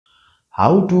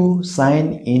How to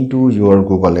sign into your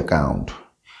Google account.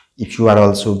 If you are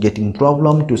also getting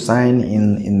problem to sign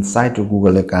in inside your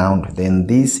Google account, then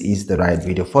this is the right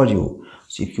video for you.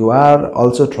 So if you are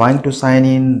also trying to sign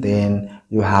in, then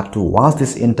you have to watch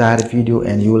this entire video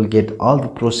and you will get all the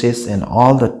process and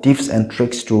all the tips and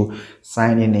tricks to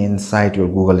sign in inside your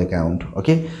Google account.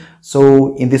 Okay,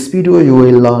 so in this video you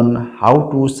will learn how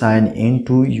to sign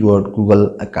into your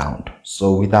Google account.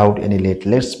 So without any late,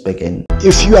 let's begin.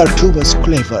 If you are too much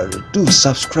clever, do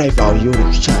subscribe our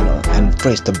YouTube channel and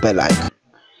press the bell icon.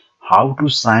 How to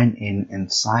sign in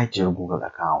inside your Google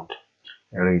account.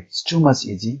 It's too much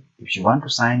easy. If you want to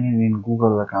sign in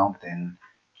Google account, then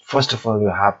first of all you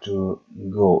have to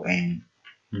go in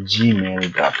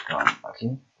gmail.com.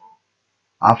 okay,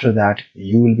 after that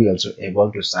you will be also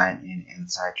able to sign in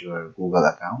inside your Google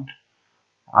account.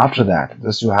 After that,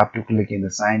 just you have to click in the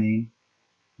sign in.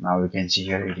 Now you can see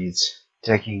here it is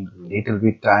taking little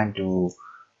bit time to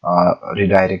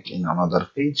redirect in another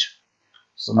page.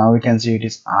 So now you can see it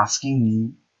is asking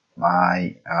me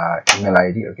my email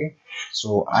ID. Okay,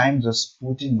 so I'm just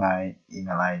putting my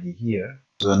email ID here.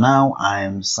 So now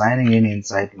I'm signing in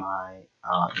inside my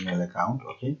email account.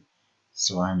 Okay,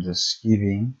 so I'm just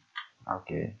giving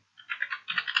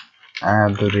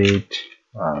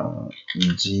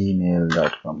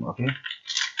 @gmail.com.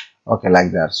 okay,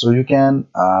 like that. So you can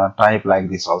type like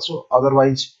this also.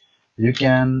 Otherwise you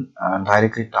can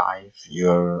directly type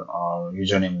your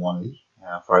username only.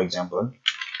 For example,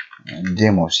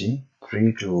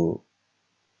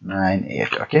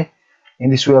 democ3298. okay, in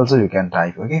this way also you can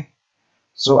type. Okay,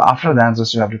 so after that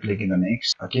just you have to click in the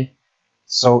next. Okay,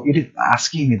 so it is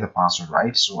asking me the password,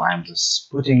 right? So I'm just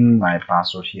putting my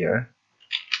password here.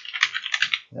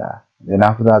 Yeah, then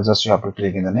after that just you have to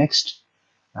click in the next,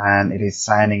 and it is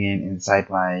signing in inside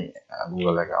my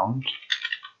Google account.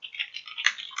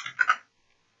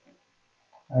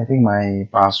 I think my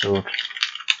password.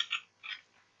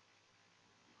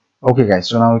 Okay guys,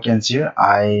 so now you can see here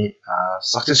I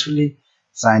successfully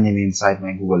signed in inside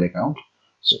my Google account.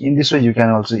 So in this way you can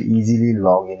also easily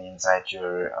log in inside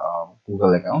your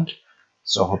Google account.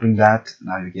 So hoping that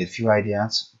now you get few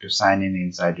ideas to sign in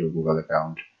inside your Google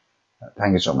account.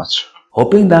 Thank you so much.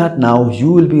 Hoping that now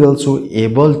you will be also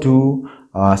able to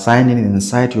sign in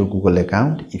inside your Google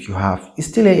account. If you have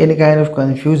still any kind of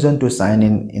confusion to sign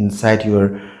in inside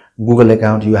your Google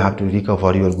account, you have to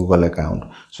recover your Google account.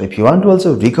 So if you want to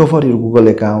also recover your Google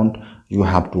account, you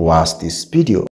have to watch this video.